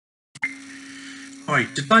Hi,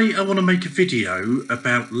 today I want to make a video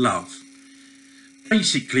about love.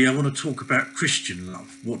 Basically, I want to talk about Christian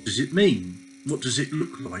love. What does it mean? What does it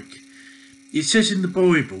look like? It says in the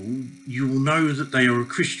Bible, you will know that they are a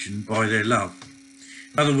Christian by their love.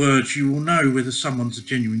 In other words, you will know whether someone's a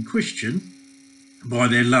genuine Christian by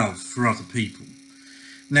their love for other people.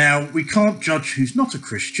 Now, we can't judge who's not a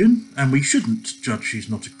Christian, and we shouldn't judge who's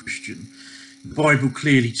not a Christian. The Bible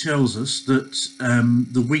clearly tells us that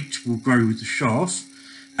the wheat will grow with the chaff,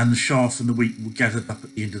 and the chaff and the wheat will gather up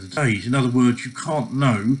at the end of the days. In other words, you can't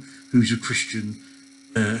know who's a Christian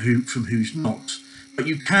from who's not, but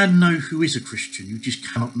you can know who is a Christian. You just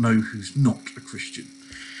cannot know who's not a Christian.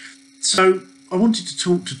 So I wanted to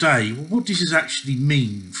talk today, well, what does this actually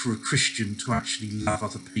mean for a Christian to actually love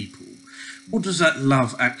other people? What does that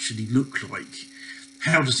love actually look like?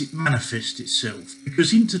 How does it manifest itself?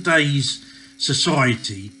 Because in today's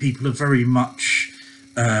society, people are very much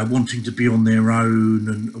wanting to be on their own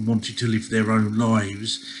and wanting to live their own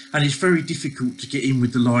lives, and it's very difficult to get in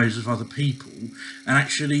with the lives of other people and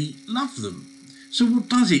actually love them. So what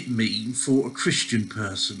does it mean for a Christian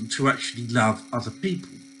person to actually love other people?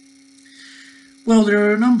 Well, there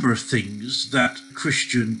are a number of things that a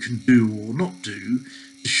Christian can do or not do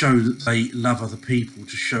to show that they love other people,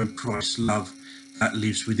 to show Christ's love that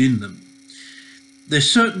lives within them.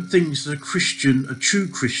 There's certain things that a true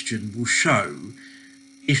Christian will show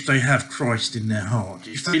if they have Christ in their heart.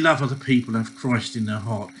 If they love other people and have Christ in their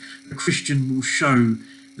heart, a Christian will show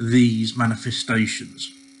these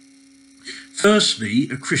manifestations. Firstly,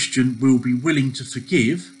 a Christian will be willing to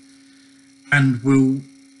forgive and will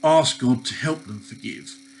ask God to help them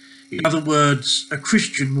forgive. In other words, a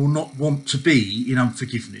Christian will not want to be in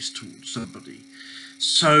unforgiveness towards somebody.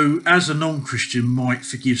 So as a non-Christian might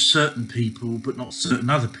forgive certain people but not certain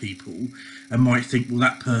other people, and might think, well,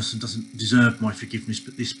 that person doesn't deserve my forgiveness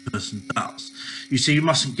but this person does. You see, you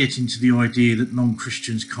mustn't get into the idea that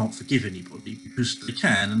non-Christians can't forgive anybody, because they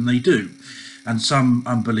can and they do. And some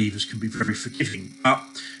unbelievers can be very forgiving. But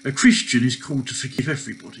a Christian is called to forgive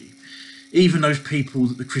everybody, even those people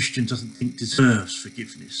that the Christian doesn't think deserves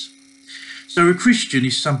forgiveness. So a Christian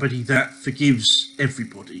is somebody that forgives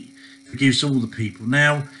everybody, forgives all the people.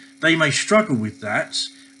 Now, they may struggle with that,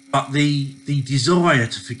 but the desire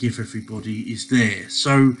to forgive everybody is there.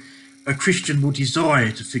 So a Christian will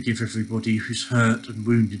desire to forgive everybody who's hurt and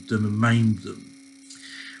wounded them and maimed them.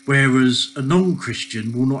 Whereas a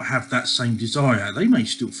non-Christian will not have that same desire. They may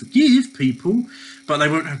still forgive people, but they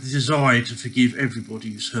won't have the desire to forgive everybody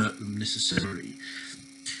who's hurt them necessarily.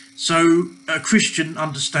 So a Christian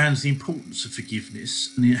understands the importance of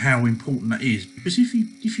forgiveness and how important that is, because if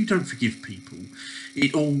you don't forgive people,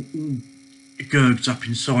 it all gurgs up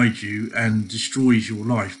inside you and destroys your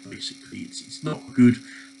life, basically. It's not a good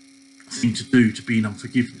thing to do, to be in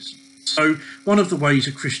unforgiveness. So one of the ways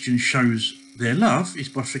a Christian shows their love is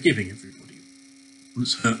by forgiving everybody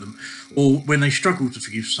that's hurt them, or when they struggle to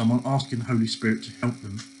forgive someone, asking the Holy Spirit to help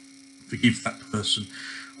them forgive that person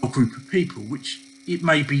or group of people, which it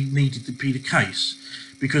may be needed to be the case,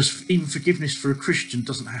 because even forgiveness for a Christian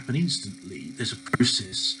doesn't happen instantly. There's a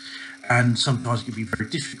process, and sometimes it can be very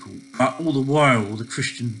difficult, but all the while the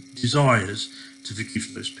Christian desires to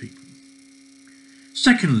forgive those people.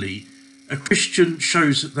 Secondly, a Christian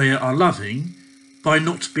shows that they are loving by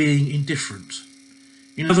not being indifferent.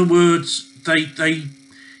 In other words,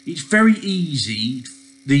 it's very easy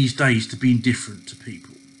these days to be indifferent to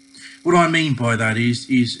people. What I mean by that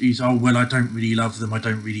is, oh, well, I don't really love them, I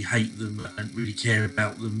don't really hate them, I don't really care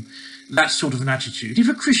about them. That sort of an attitude. If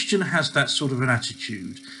a Christian has that sort of an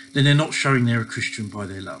attitude, then they're not showing they're a Christian by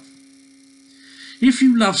their love. If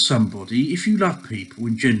you love somebody, if you love people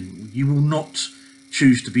in general, you will not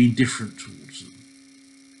choose to be indifferent towards them.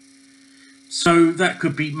 So that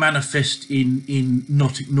could be manifest in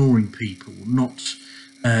not ignoring people, not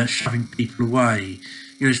shoving people away.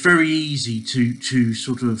 You know, it's very easy to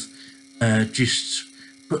sort of just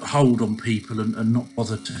put hold on people and not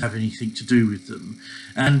bother to have anything to do with them.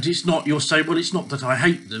 And it's not, you'll say, well, it's not that I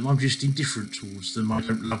hate them, I'm just indifferent towards them, I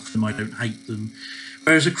don't love them, I don't hate them.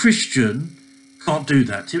 Whereas a Christian can't do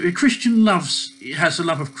that. If a Christian has a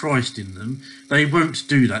love of Christ in them, they won't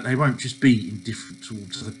do that. They won't just be indifferent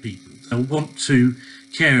towards other people. They'll want to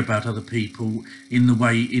care about other people in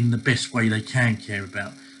the best way they can care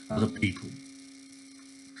about other people.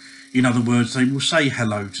 In other words, they will say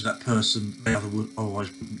hello to that person they otherwise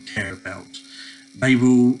wouldn't care about. They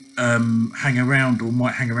will hang around, or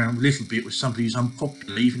might hang around a little bit with somebody who's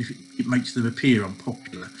unpopular, even if it makes them appear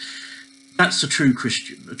unpopular. That's a true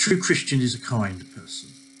Christian. A true Christian is a kind person.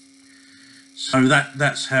 So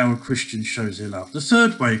that's how a Christian shows their love. The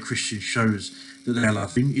third way a Christian shows that they're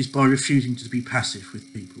loving is by refusing to be passive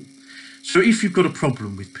with people. So if you've got a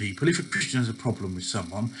problem with people, if a Christian has a problem with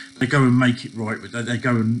someone, they go and make it right with them. They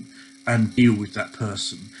go and deal with that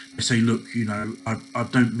person. They say, look, you know, I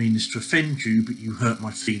don't mean this to offend you, but you hurt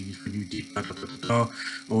my feelings when you did blah, blah, blah, blah,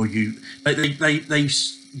 or they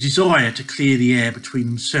desire to clear the air between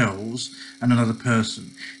themselves and another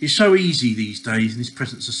person. It's so easy these days in this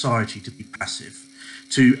present society to be passive,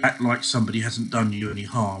 to act like somebody hasn't done you any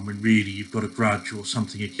harm when really you've got a grudge or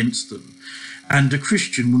something against them. And a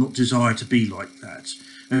Christian will not desire to be like that.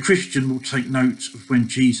 A Christian will take note of when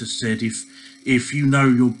Jesus said, if you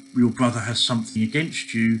know your brother has something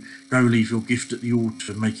against you, go leave your gift at the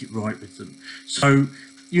altar and make it right with them. So,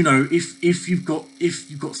 you know, if you've got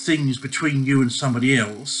things between you and somebody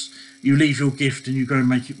else, you leave your gift and you go and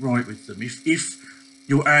make it right with them. If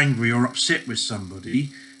you're angry or upset with somebody,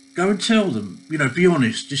 go and tell them, you know, be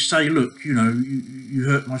honest, just say, look, you know, you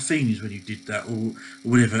hurt my feelings when you did that, or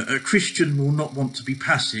whatever. A Christian will not want to be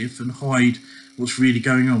passive and hide what's really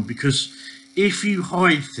going on, because if you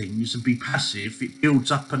hide things and be passive, it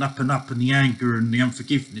builds up and up and up, and the anger and the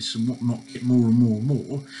unforgiveness and whatnot get more and more and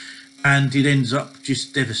more, and it ends up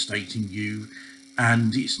just devastating you,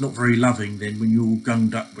 and it's not very loving then when you're all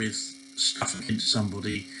gunged up with stuff against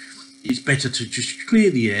somebody. It's better to just clear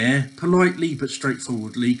the air, politely but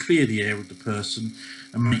straightforwardly, clear the air with the person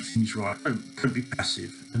and make things right. Don't be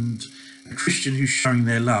passive. And a Christian who's showing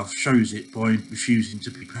their love shows it by refusing to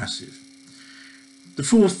be passive. The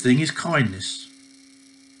fourth thing is kindness.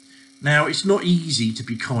 Now, it's not easy to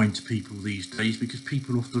be kind to people these days because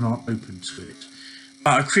people often aren't open to it.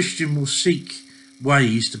 But a Christian will seek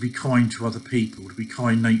ways to be kind to other people, to be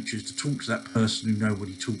kind-natured, to talk to that person who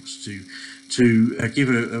nobody talks to give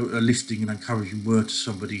a lifting and encouraging word to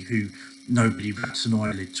somebody who nobody bats an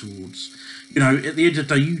eyelid towards. You know, at the end of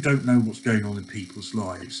the day, you don't know what's going on in people's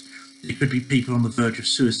lives. It could be people on the verge of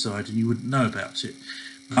suicide and you wouldn't know about it.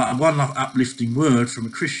 But one uplifting word from a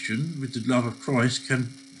Christian with the love of Christ can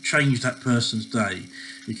change that person's day.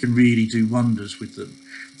 It can really do wonders with them.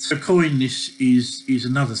 So kindness is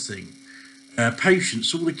another thing.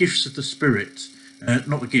 Patience, all the gifts of the Spirit,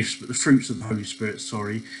 not the gifts, but the fruits of the Holy Spirit,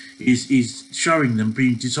 sorry, is showing them,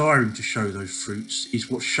 desiring to show those fruits, is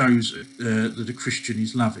what shows that a Christian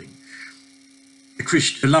is loving.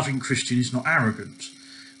 A loving Christian is not arrogant.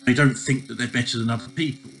 They don't think that they're better than other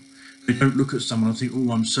people. They don't look at someone and think,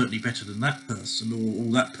 oh, I'm certainly better than that person,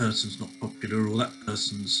 or that person's not popular, or that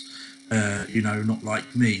person's, you know, not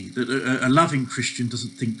like me. A loving Christian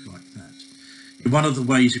doesn't think like that. One of the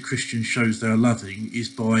ways a Christian shows they're loving is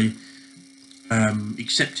by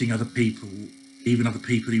accepting other people, even other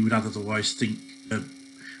people he would otherwise think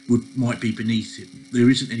might be beneath him. There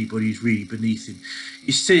isn't anybody who's really beneath him.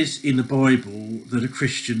 It says in the Bible that a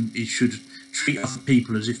Christian should treat other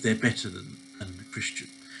people as if they're better than a Christian.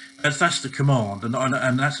 That's the command,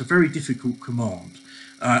 and that's a very difficult command.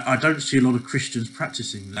 I don't see a lot of Christians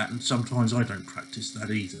practicing that, and sometimes I don't practice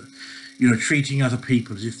that either. You know, treating other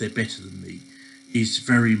people as if they're better than me is a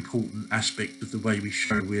very important aspect of the way we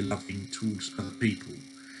show we're loving towards other people.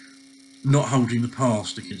 Not holding the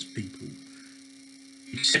past against people,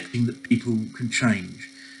 accepting that people can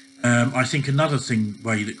change. I think another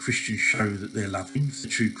way that Christians show that they're loving, the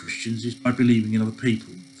true Christians, is by believing in other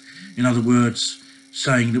people. In other words,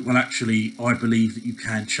 saying that, well, actually, I believe that you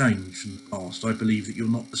can change from the past. I believe that you're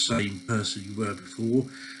not the same person you were before,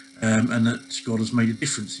 and that God has made a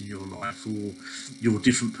difference in your life, or you're a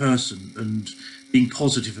different person. And being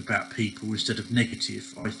positive about people instead of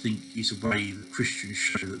negative, I think, is a way that Christians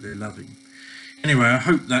show that they're loving. Anyway, I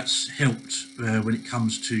hope that's helped when it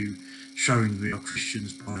comes to showing we are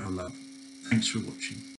Christians by our love. Thanks for watching.